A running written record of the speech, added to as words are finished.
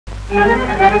Over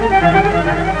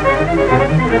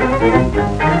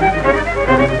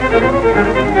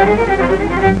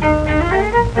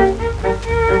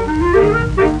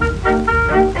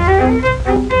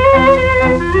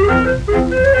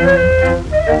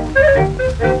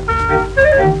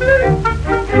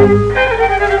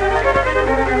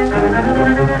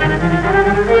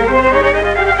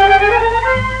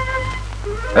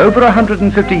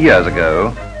 150 years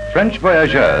ago, French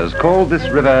voyageurs called this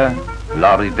river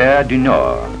la River du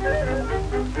Nord.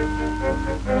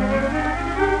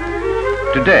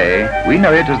 Today, we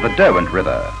know it as the Derwent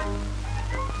River.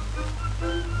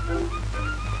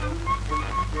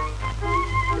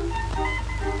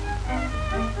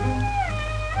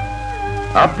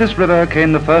 Up this river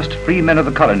came the first free men of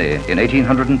the colony in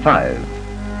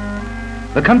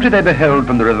 1805. The country they beheld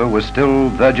from the river was still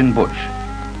virgin bush,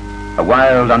 a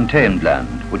wild, untamed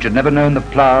land which had never known the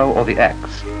plough or the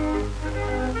axe.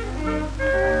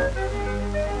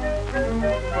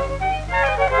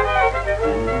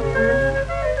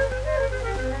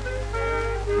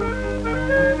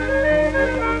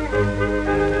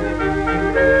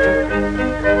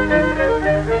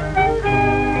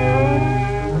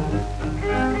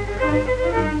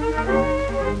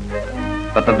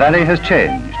 But the valley has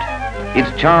changed.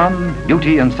 Its charm,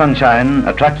 beauty and sunshine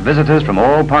attract visitors from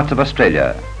all parts of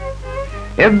Australia.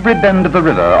 Every bend of the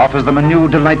river offers them a new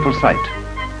delightful sight.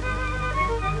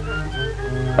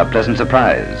 A pleasant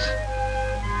surprise.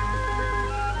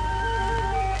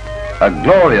 A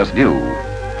glorious view.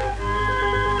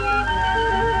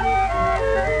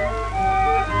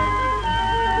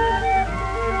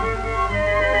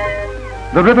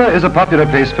 The river is a popular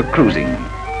place for cruising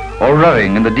or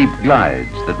rowing in the deep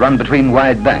glides that run between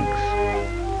wide banks.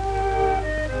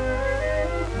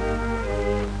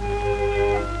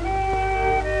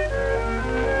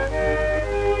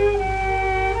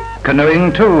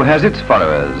 Canoeing too has its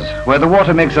followers, where the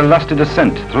water makes a lusty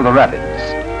descent through the rapids.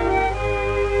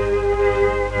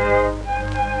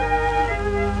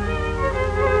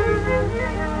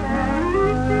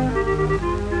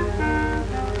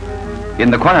 In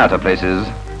the quieter places,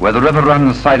 where the river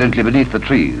runs silently beneath the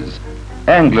trees,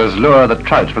 anglers lure the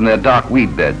trout from their dark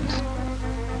weed beds.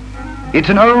 It's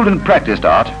an old and practiced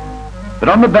art, but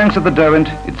on the banks of the Derwent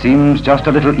it seems just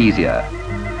a little easier,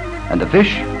 and the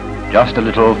fish just a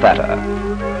little fatter.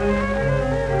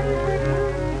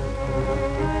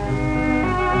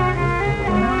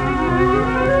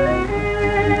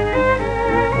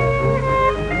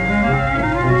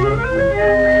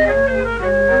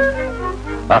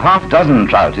 A half-dozen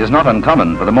trout is not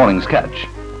uncommon for the morning's catch,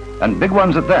 and big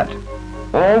ones at that,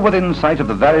 all within sight of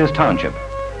the various township.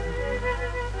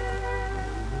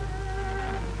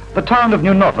 The town of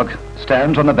New Norfolk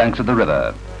stands on the banks of the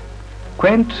river.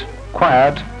 Quaint,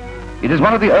 quiet, it is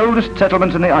one of the oldest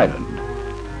settlements in the island.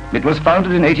 It was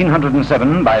founded in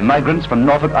 1807 by migrants from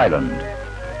Norfolk Island.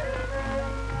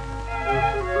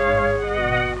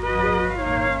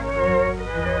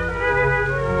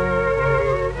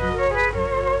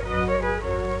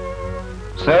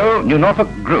 So New Norfolk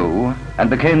grew and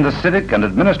became the civic and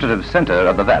administrative center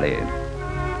of the valley.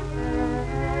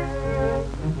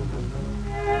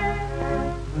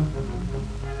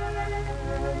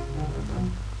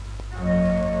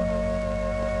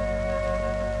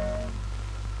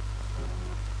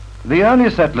 The early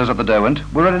settlers of the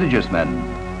Derwent were religious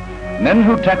men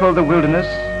who tackled the wilderness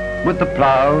with the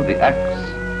plough, the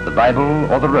axe, the Bible,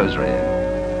 or the rosary.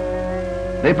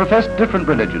 They professed different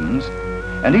religions,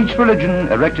 and each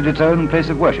religion erected its own place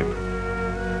of worship.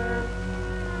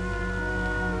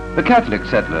 The Catholic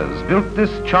settlers built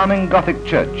this charming Gothic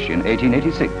church in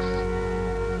 1886.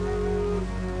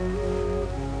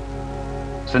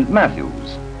 St.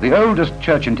 Matthew's, the oldest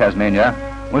church in Tasmania,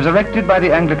 was erected by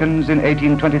the Anglicans in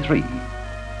 1823.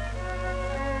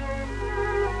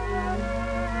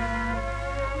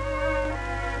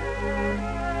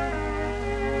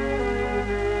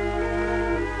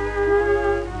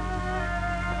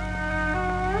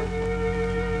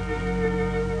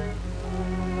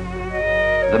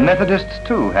 The Methodists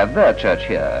too have their church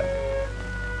here.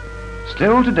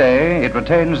 Still today it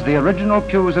retains the original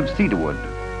pews of cedarwood,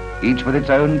 each with its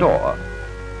own door.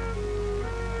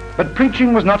 But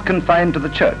preaching was not confined to the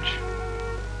church.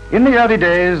 In the early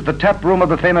days, the tap room of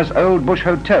the famous Old Bush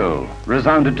Hotel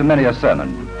resounded to many a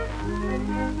sermon.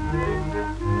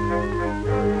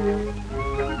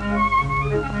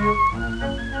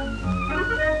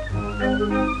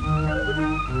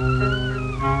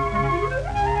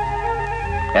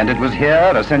 And it was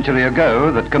here, a century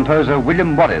ago, that composer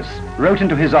William Wallace wrote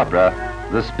into his opera,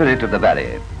 The Spirit of the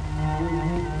Valley.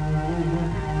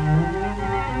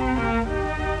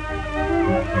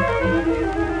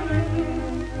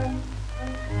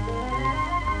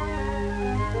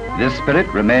 This spirit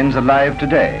remains alive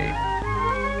today.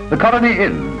 The Colony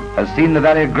Inn has seen the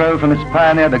valley grow from its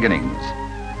pioneer beginnings.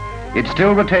 It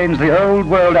still retains the old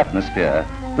world atmosphere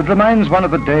that reminds one of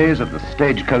the days of the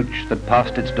stagecoach that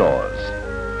passed its doors.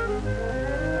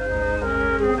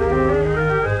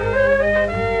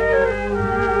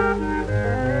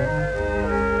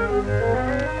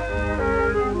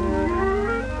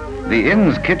 The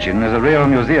inn's kitchen is a real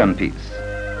museum piece.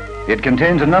 It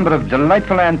contains a number of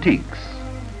delightful antiques,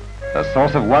 a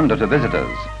source of wonder to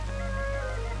visitors.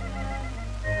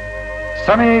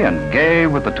 Sunny and gay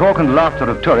with the talk and laughter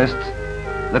of tourists,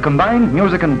 the combined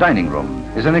music and dining room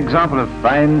is an example of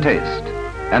fine taste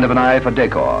and of an eye for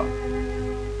decor.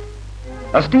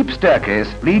 A steep staircase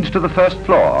leads to the first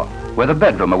floor, where the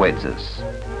bedroom awaits us.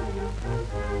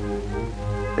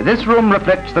 This room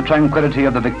reflects the tranquility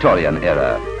of the Victorian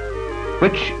era,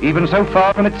 which, even so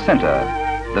far from its center,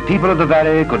 the people of the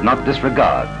valley could not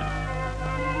disregard.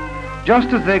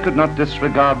 Just as they could not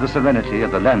disregard the serenity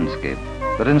of the landscape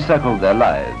that encircled their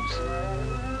lives.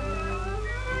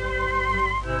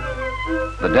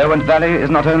 The Derwent Valley is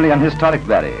not only an historic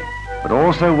valley, but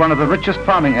also one of the richest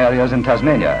farming areas in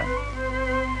Tasmania.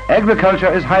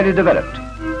 Agriculture is highly developed.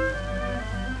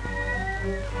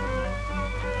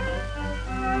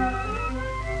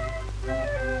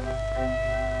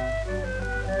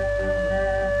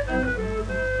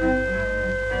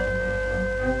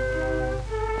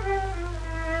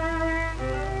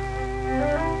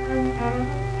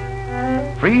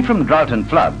 Free from drought and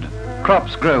flood,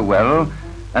 crops grow well,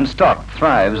 and stock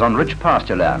thrives on rich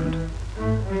pasture land.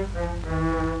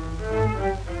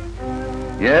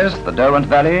 Yes, the Derwent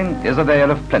Valley is a vale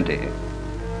of plenty.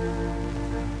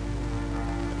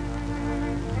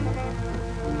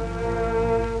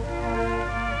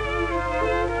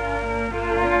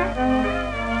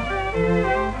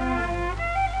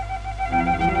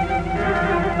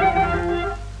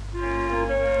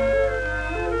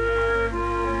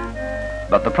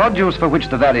 But the produce for which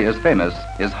the valley is famous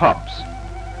is hops.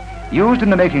 Used in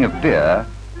the making of beer,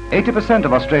 80%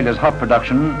 of Australia's hop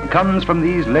production comes from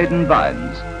these laden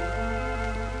vines.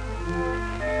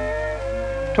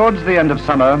 Towards the end of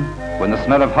summer, when the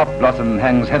smell of hop blossom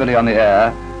hangs heavily on the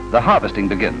air, the harvesting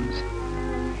begins.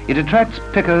 It attracts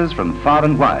pickers from far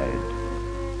and wide,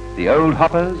 the old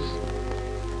hoppers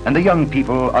and the young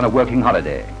people on a working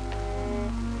holiday.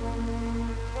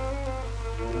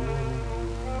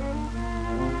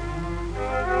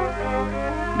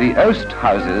 The oast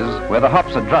houses, where the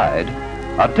hops are dried,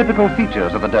 are typical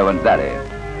features of the Derwent Valley.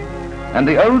 And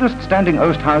the oldest standing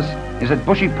oast house is at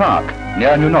Bushy Park,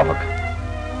 near New Norfolk.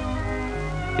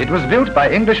 It was built by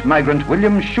English migrant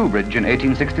William Shoebridge in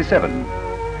 1867.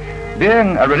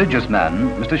 Being a religious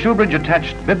man, Mr. Shoebridge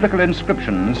attached biblical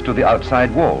inscriptions to the outside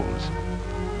walls.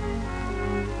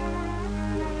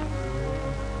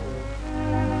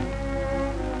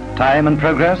 Time and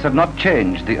progress have not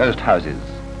changed the oast houses,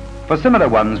 for similar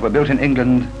ones were built in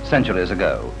England centuries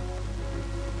ago.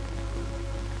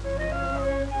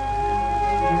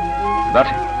 But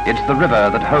it's the river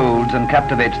that holds and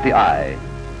captivates the eye,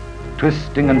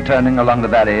 twisting and turning along the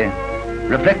valley,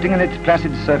 reflecting in its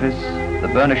placid surface the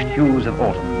burnished hues of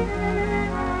autumn.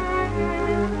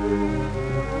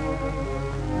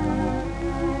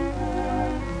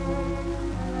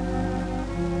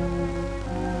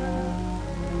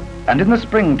 And in the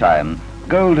springtime,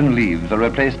 golden leaves are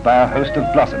replaced by a host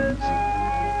of blossoms.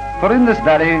 For in this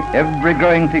valley, every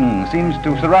growing thing seems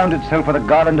to surround itself with a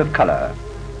garland of color.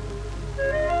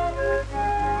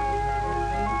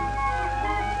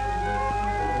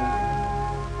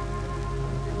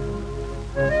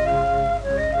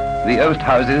 The oast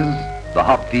houses, the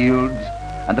hop fields,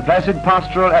 and the placid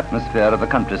pastoral atmosphere of the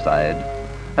countryside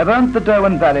have earned the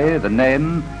Derwent Valley the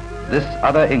name, This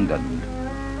Other England.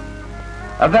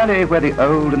 A valley where the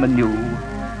old and the new,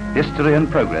 history and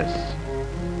progress,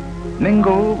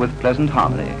 mingle with pleasant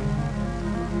harmony.